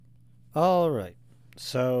All right.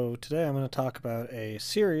 So today I'm going to talk about a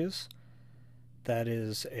series that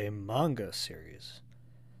is a manga series.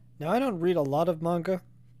 Now I don't read a lot of manga.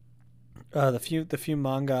 The few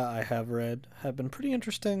manga I have read have been pretty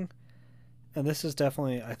interesting, and this is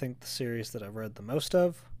definitely I think the series that I've read the most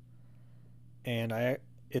of. And I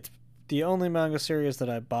it's the only manga series that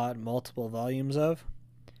I bought multiple volumes of.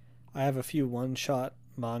 I have a few one-shot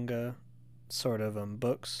manga sort of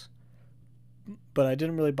books, but I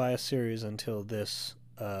didn't really buy a series until this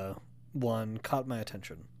one caught my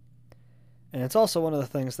attention. And it's also one of the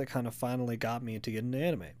things that kind of finally got me to get into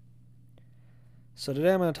anime. So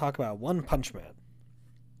today I'm going to talk about One Punch Man.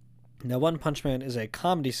 Now, One Punch Man is a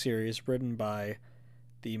comedy series written by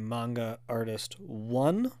the manga artist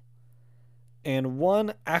One, and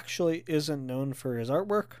One actually isn't known for his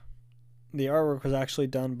artwork. The artwork was actually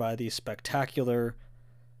done by the spectacular,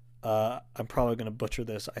 I'm probably going to butcher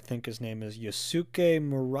this, I think his name is Yosuke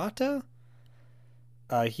Murata.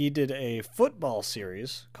 He did a football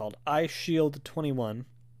series called Eye Shield 21,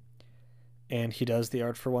 and he does the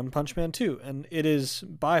art for One Punch Man too, and it is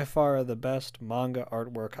by far the best manga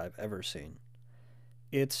artwork I've ever seen.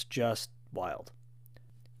 It's just wild.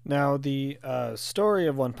 Now, the story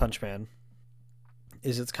of One Punch Man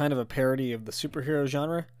is it's kind of a parody of the superhero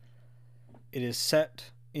genre. It is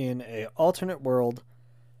set in a alternate world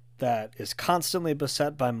that is constantly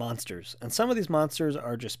beset by monsters, and some of these monsters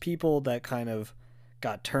are just people that kind of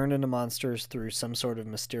got turned into monsters through some sort of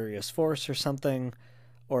mysterious force or something,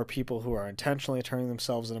 or people who are intentionally turning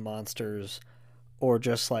themselves into monsters, or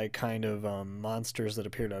just like kind of monsters that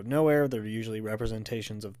appeared out of nowhere. They're usually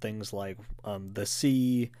representations of things like the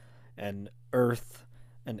sea and earth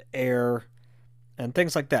and air and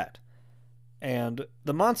things like that. And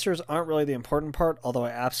the monsters aren't really the important part, although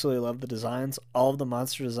I absolutely love the designs. All of the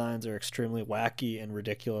monster designs are extremely wacky and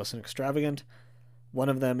ridiculous and extravagant. One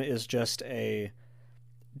of them is just a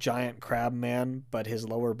giant crab man, but his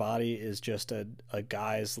lower body is just a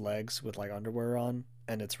guy's legs with like underwear on,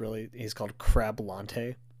 and he's called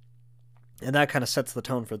Crablante, and that kind of sets the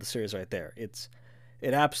tone for the series right there.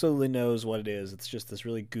 It absolutely knows what it is. It's just this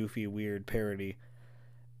really goofy, weird parody,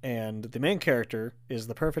 and the main character is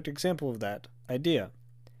the perfect example of that idea.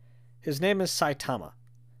 His name is Saitama,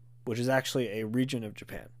 which is actually a region of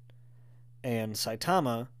Japan, and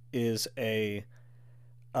Saitama is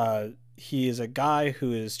he is a guy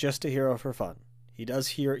who is just a hero for fun. He does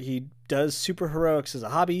super heroics as a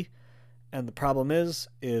hobby, and the problem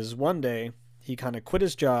is one day he kind of quit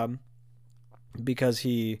his job because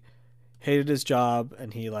he hated his job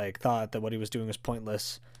and he like thought that what he was doing was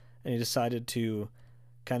pointless, and he decided to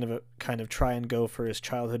kind of try and go for his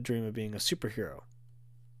childhood dream of being a superhero.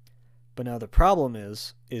 But now the problem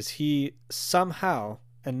is he somehow,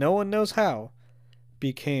 and no one knows how,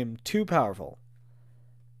 became too powerful,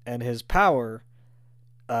 and his power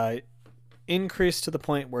uh, increased to the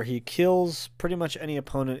point where he kills pretty much any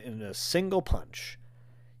opponent in a single punch.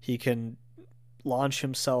 He can launch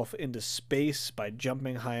himself into space by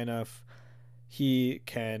jumping high enough. He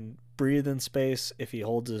can breathe in space if he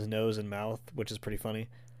holds his nose and mouth, which is pretty funny.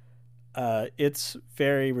 It's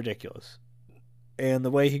very ridiculous. And the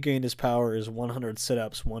way he gained his power is 100 sit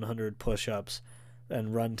ups, 100 push ups,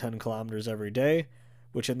 and run 10 kilometers every day,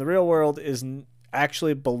 which in the real world is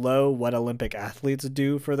actually below what Olympic athletes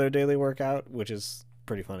do for their daily workout, which is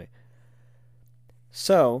pretty funny.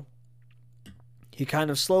 So he kind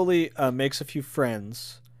of slowly makes a few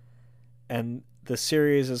friends, and the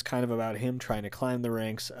series is kind of about him trying to climb the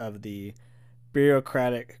ranks of the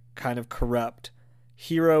bureaucratic, kind of corrupt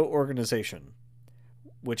hero organization,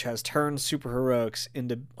 which has turned superheroics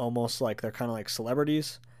into almost like they're kind of like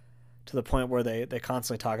celebrities, to the point where they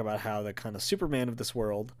constantly talk about how the kind of Superman of this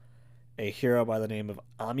world, a hero by the name of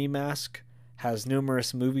Ami Mask, has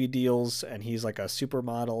numerous movie deals, and he's like a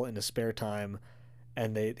supermodel in his spare time,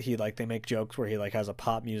 and they make jokes where he like has a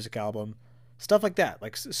pop music album, stuff like that.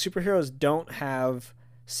 Like superheroes don't have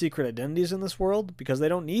secret identities in this world because they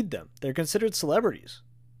don't need them. They're considered celebrities.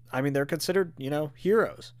 I mean, they're considered,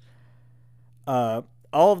 heroes. Uh,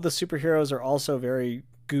 all of the superheroes are also very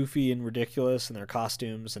goofy and ridiculous in their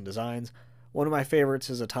costumes and designs. One of my favorites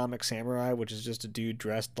is Atomic Samurai, which is just a dude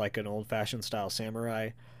dressed like an old fashioned style samurai,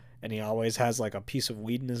 and he always has like a piece of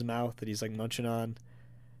weed in his mouth that he's like munching on,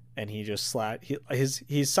 and he just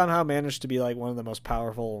he's somehow managed to be like one of the most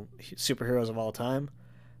powerful superheroes of all time.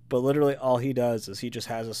 But literally all he does is he just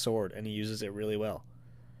has a sword and he uses it really well.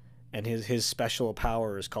 And his special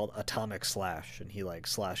power is called Atomic Slash, and he like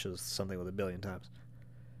slashes something with a billion times.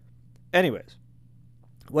 Anyways,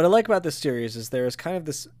 what I like about this series is there is kind of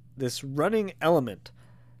this running element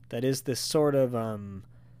that is this sort of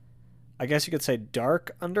I guess you could say,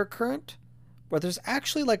 dark undercurrent, where there's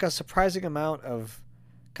actually like a surprising amount of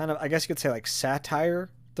kind of, I guess you could say, like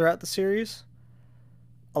satire throughout the series.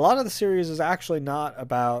 A lot of the series is actually not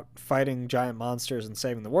about fighting giant monsters and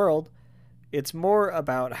saving the world. It's more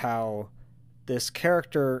about how this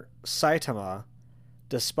character, Saitama,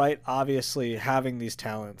 despite obviously having these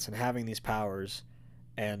talents and having these powers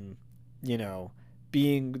and, you know,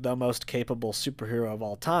 being the most capable superhero of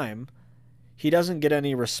all time, he doesn't get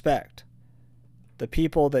any respect. The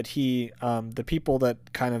people that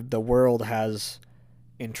kind of the world has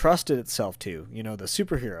entrusted itself to, you know, the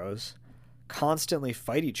superheroes, constantly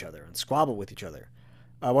fight each other and squabble with each other.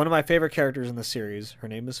 One of my favorite characters in the series, her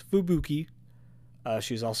name is Fubuki.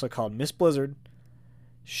 She's also called Miss Blizzard.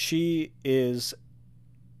 She is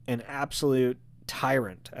an absolute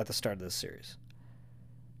tyrant at the start of this series.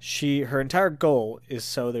 Her entire goal is,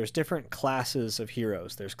 so there's different classes of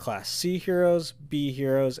heroes. There's class C heroes, B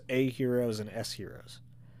heroes, A heroes, and S heroes.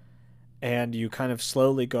 And you kind of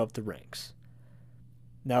slowly go up the ranks.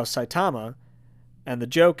 Now Saitama, and the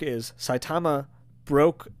joke is Saitama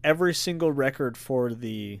broke every single record for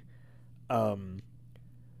the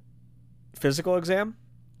physical exam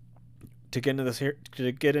to get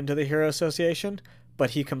into the Hero Association, but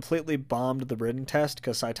he completely bombed the written test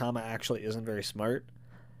because Saitama actually isn't very smart.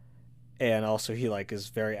 And also he like is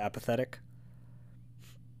very apathetic.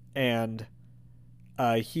 And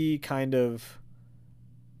he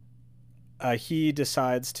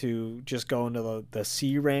decides to just go into the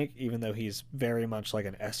C rank, even though he's very much like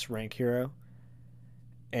an S rank hero.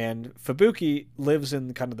 And Fubuki lives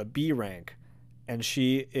in kind of the B rank, and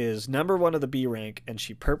she is number one of the B rank, and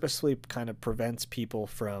she purposely kind of prevents people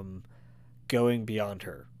from going beyond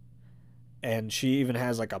her. And she even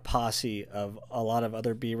has like a posse of a lot of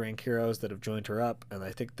other B rank heroes that have joined her up, and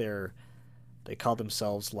I think they call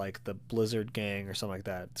themselves like the Blizzard Gang or something like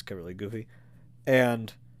that. It's kind of really goofy.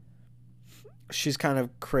 And she's kind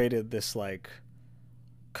of created this like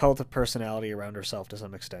cult of personality around herself to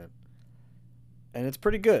some extent. And it's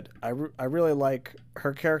pretty good. I really like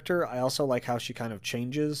her character. I also like how she kind of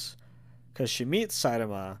changes because she meets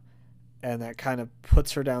Saitama, and that kind of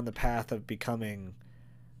puts her down the path of becoming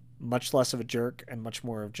much less of a jerk and much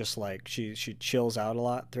more of just like she chills out a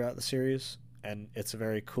lot throughout the series, and it's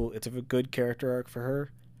a good character arc for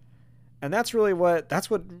her. And that's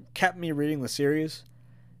what kept me reading the series.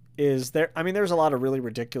 There's a lot of really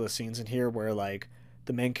ridiculous scenes in here where like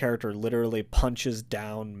the main character literally punches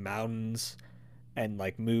down mountains and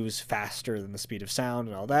like moves faster than the speed of sound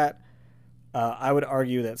and all that. I would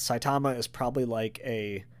argue that Saitama is probably like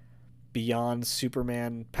a beyond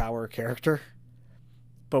Superman power character.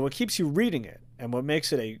 But what keeps you reading it and what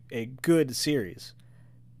makes it a good series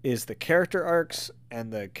is the character arcs,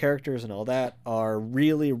 and the characters and all that are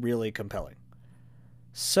really, really compelling.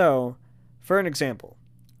 So, for an example,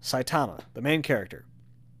 Saitama, the main character,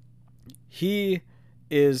 he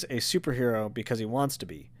is a superhero because he wants to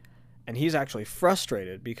be, and he's actually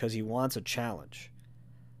frustrated because he wants a challenge.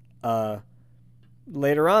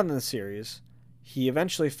 Later on in the series, he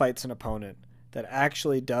eventually fights an opponent that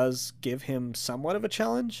actually does give him somewhat of a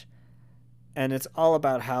challenge, and it's all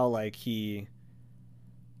about how like he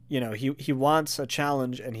wants a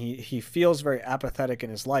challenge, and he feels very apathetic in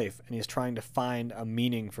his life, and he's trying to find a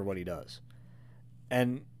meaning for what he does.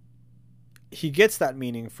 And he gets that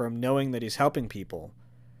meaning from knowing that he's helping people,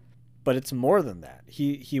 but it's more than that.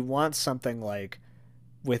 He wants something like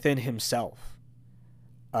within himself.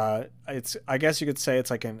 I guess you could say it's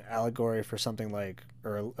like an allegory for something like,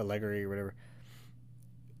 or allegory or whatever.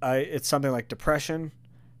 It's something like depression,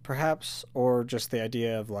 perhaps, or just the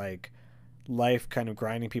idea of like life kind of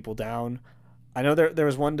grinding people down. I know there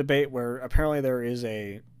was one debate where apparently there is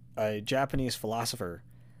a Japanese philosopher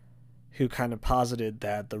who kind of posited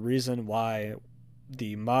that the reason why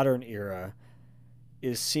the modern era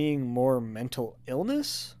is seeing more mental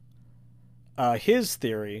illness, his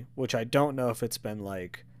theory, which I don't know if it's been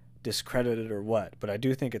like discredited or what, but I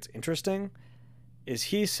do think it's interesting, is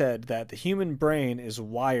he said that the human brain is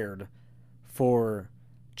wired for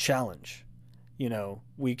challenge. You know,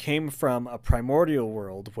 we came from a primordial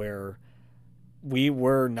world where we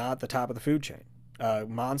were not the top of the food chain.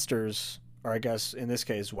 Monsters, or I guess in this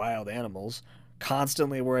case wild animals,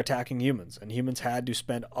 constantly were attacking humans, and humans had to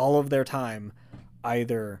spend all of their time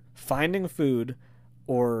either finding food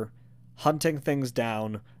or hunting things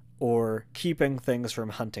down or keeping things from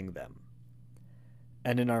hunting them.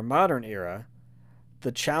 And in our modern era,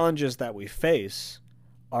 the challenges that we face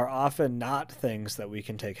are often not things that we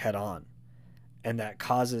can take head on, and that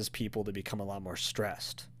causes people to become a lot more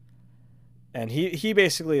stressed. And he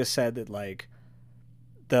basically has said that like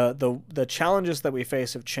the challenges that we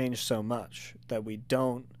face have changed so much that we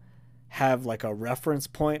don't have like a reference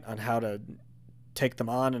point on how to take them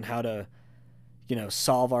on and how to,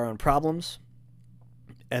 solve our own problems.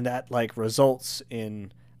 And that like results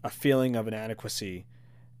in a feeling of inadequacy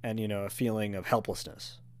and, a feeling of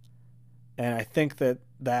helplessness. And I think that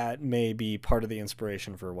that may be part of the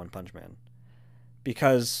inspiration for One Punch Man.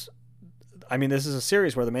 Because, I mean, this is a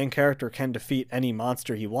series where the main character can defeat any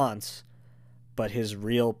monster he wants, but his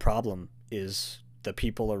real problem is the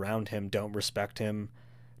people around him don't respect him,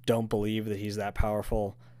 don't believe that he's that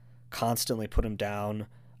powerful, constantly put him down.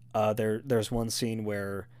 There's one scene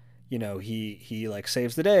where, he like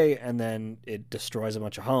saves the day, and then it destroys a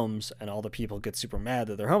bunch of homes, and all the people get super mad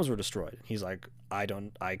that their homes were destroyed. He's like, I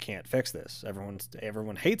can't fix this.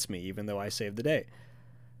 Everyone hates me, even though I saved the day.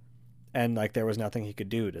 And like there was nothing he could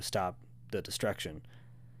do to stop the destruction.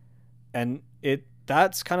 And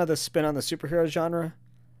that's kind of the spin on the superhero genre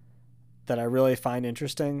that I really find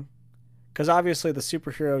interesting. Because obviously the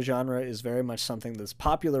superhero genre is very much something that's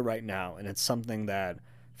popular right now, and it's something that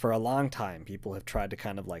for a long time people have tried to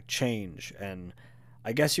kind of like change and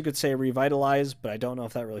I guess you could say revitalize, but I don't know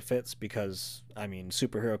if that really fits because, I mean,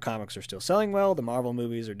 superhero comics are still selling well. The Marvel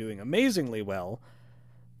movies are doing amazingly well.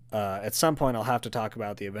 At some point I'll have to talk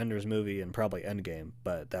about the Avengers movie and probably Endgame,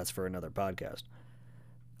 but that's for another podcast.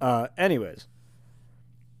 Anyways,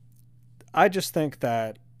 I just think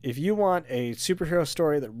that if you want a superhero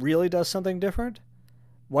story that really does something different,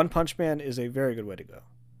 One Punch Man is a very good way to go.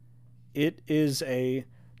 It is a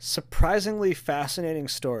surprisingly fascinating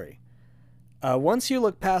story. Once you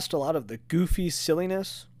look past a lot of the goofy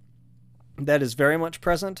silliness that is very much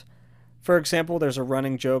present, for example, there's a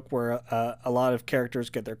running joke where a lot of characters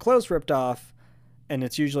get their clothes ripped off, and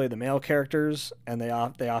it's usually the male characters, and they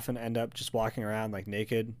often end up just walking around like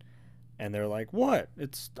naked, and they're like, "What?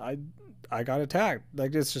 I got attacked."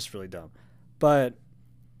 Like, it's just really dumb. But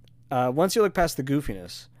once you look past the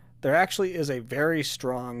goofiness, there actually is a very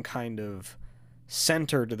strong kind of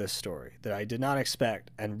center to this story that I did not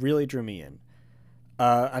expect and really drew me in.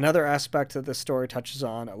 Another aspect that this story touches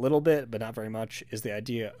on a little bit, but not very much, is the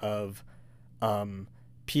idea of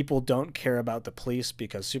people don't care about the police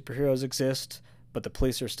because superheroes exist, but the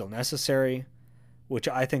police are still necessary, which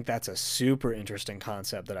I think that's a super interesting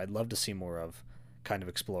concept that I'd love to see more of kind of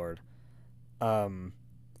explored. And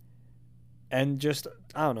just,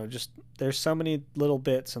 I don't know, just there's so many little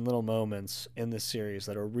bits and little moments in this series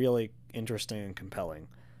that are really interesting and compelling.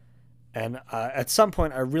 And at some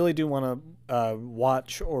point, I really do want to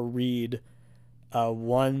watch or read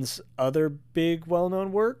One's other big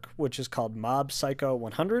well-known work, which is called Mob Psycho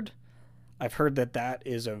 100. I've heard that that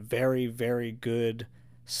is a very, very good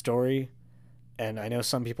story. And I know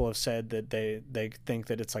some people have said that they think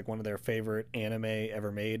that it's like one of their favorite anime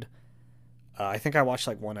ever made. I think I watched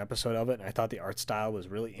like one episode of it, and I thought the art style was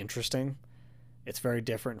really interesting. It's very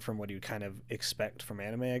different from what you kind of expect from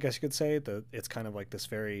anime, I guess you could say. It's kind of like this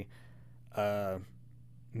very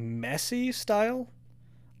messy style.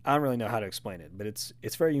 I don't really know how to explain it, but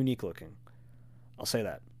it's very unique looking. I'll say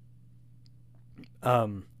that.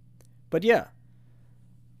 But yeah,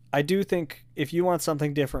 I do think if you want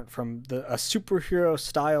something different from a superhero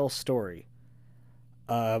style story,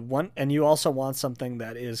 and you also want something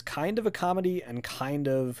that is kind of a comedy and kind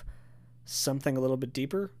of something a little bit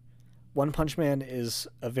deeper, One Punch Man is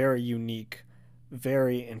a very unique,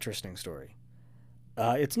 very interesting story.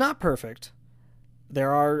 It's not perfect.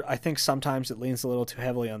 I think sometimes it leans a little too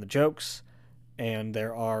heavily on the jokes, and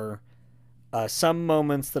there are some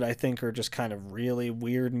moments that I think are just kind of really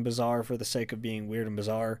weird and bizarre for the sake of being weird and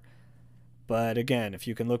bizarre. But again, if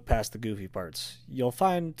you can look past the goofy parts, you'll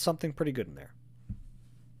find something pretty good in there.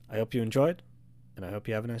 I hope you enjoyed, and I hope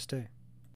you have a nice day.